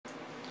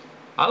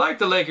I like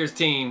the Lakers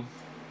team.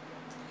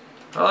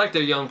 I like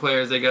their young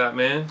players they got,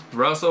 man.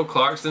 Russell,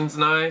 Clarkson's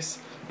nice.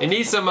 They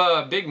need some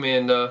big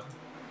men though.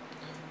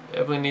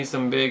 Definitely need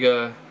some big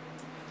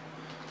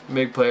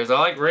players. I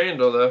like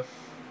Randall though.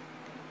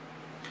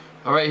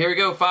 All right, here we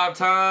go. 5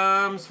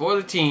 times for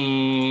the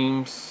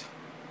teams.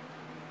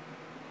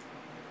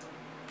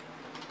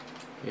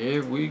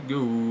 Here we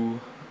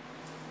go.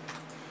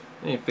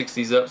 I need to fix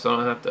these up so I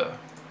don't have to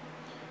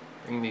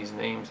bring these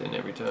names in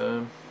every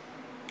time.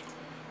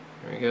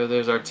 There we go.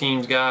 There's our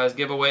teams, guys.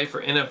 Giveaway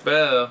for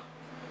NFL.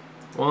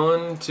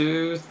 1,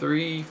 2,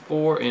 3,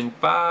 4, and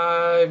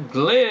 5.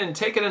 Glenn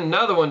taking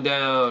another one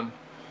down.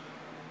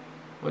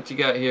 What you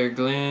got here,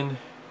 Glenn?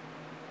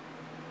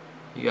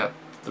 You got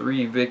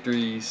 3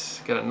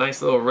 victories. Got a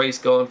nice little race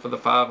going for the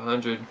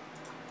 500.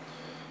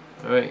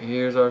 Alright,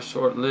 here's our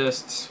short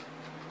lists.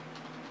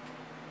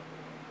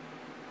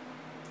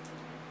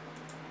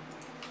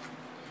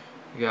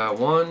 We got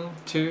 1,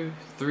 2,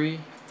 3,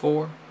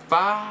 4,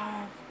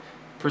 5.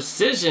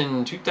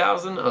 Precision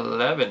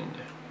 2011.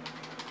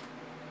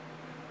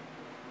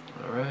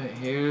 Alright,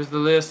 here's the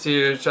list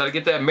here. Try to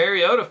get that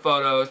Mariota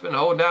photo. It's been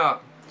holding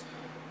out.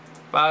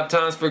 5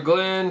 times for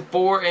Glenn.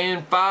 4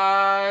 and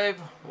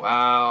 5.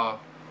 Wow.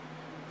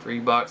 Free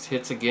box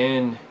hits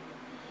again.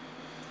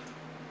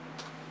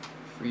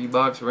 Free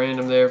box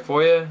random there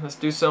for you. Let's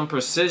do some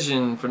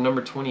precision for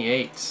number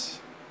 28.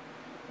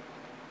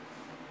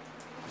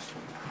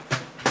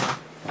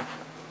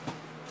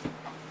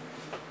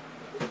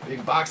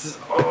 Big boxes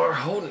are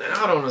holding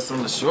out on us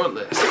on the short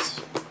list.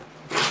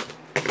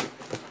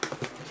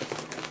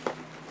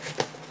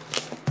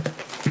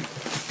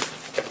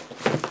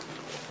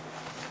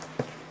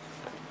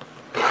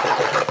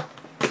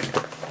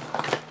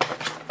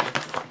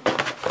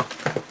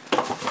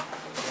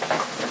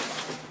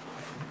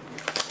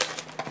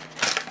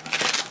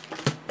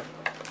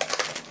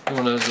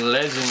 One of those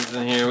legends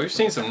in here. We've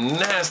seen some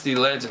nasty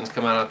legends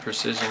come out of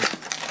Precision.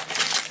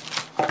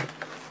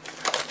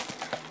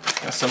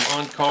 Got some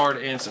on card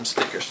and some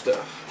sticker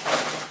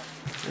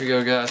stuff. Here we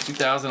go, guys.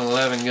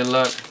 2011. Good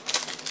luck.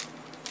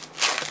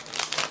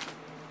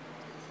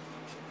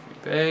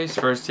 Base.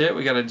 First hit.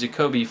 We got a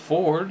Jacoby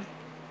Ford.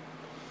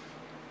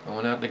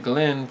 Going out to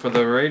Glenn for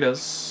the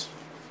Raiders.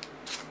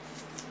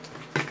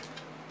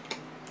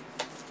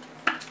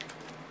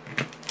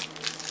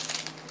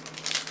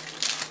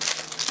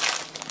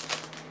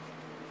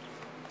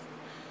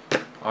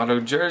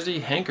 Auto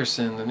jersey,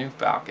 Hankerson, the new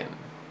Falcon.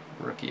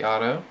 Rookie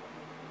auto.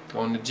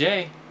 Going to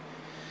Jay.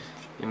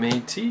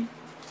 M-A-T.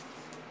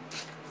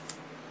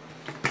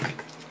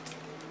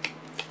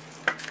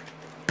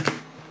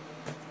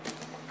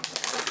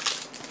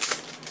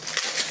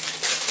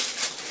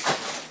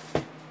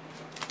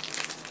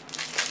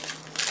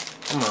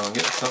 Come on,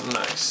 get something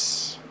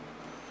nice.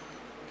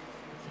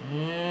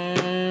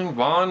 And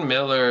Von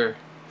Miller.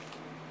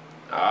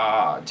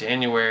 Ah,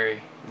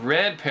 January.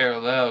 Red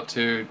parallel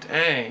too.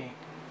 Dang.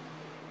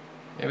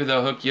 Maybe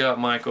they'll hook you up,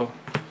 Michael.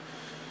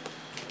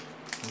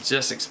 It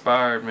just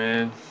expired,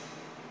 man.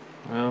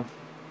 Well,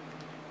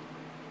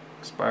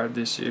 expired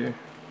this year.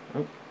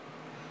 Oh.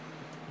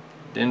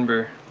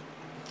 Denver.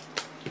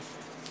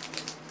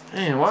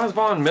 Man, why is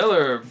Von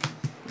Miller?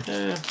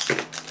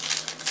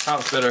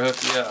 House better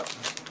hook you up.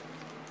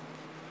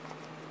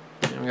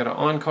 And we got an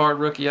on-card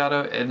rookie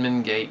auto,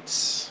 Edmund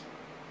Gates.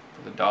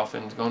 For the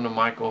Dolphins, going to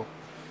Michael.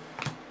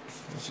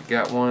 You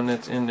got one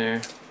that's in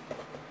there.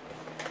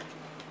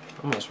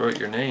 Almost wrote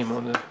your name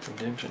on the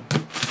redemption.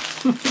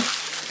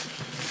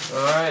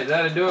 Alright,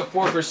 that'll do it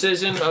for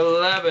Precision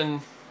 11.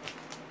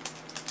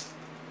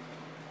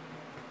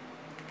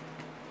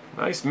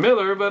 Nice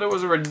Miller, but it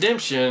was a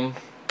redemption.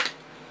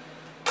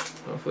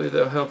 Hopefully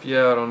they'll help you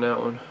out on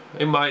that one.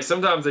 They might.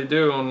 Sometimes they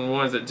do on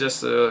ones that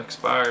just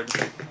expired.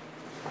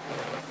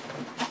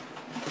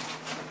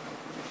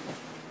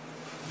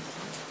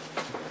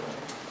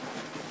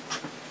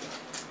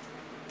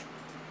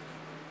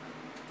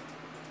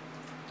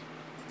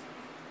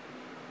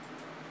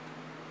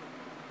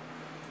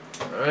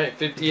 Alright,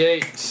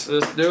 58.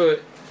 Let's do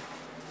it.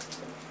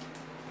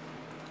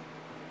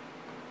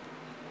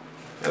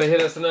 Gotta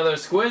hit us another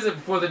exquisite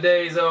before the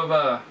day's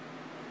over.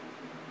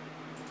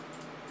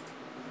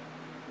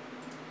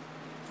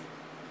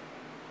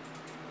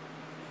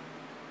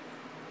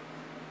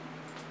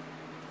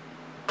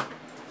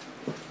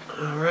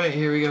 Alright,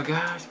 here we go,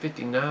 guys.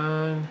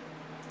 59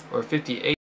 or 58.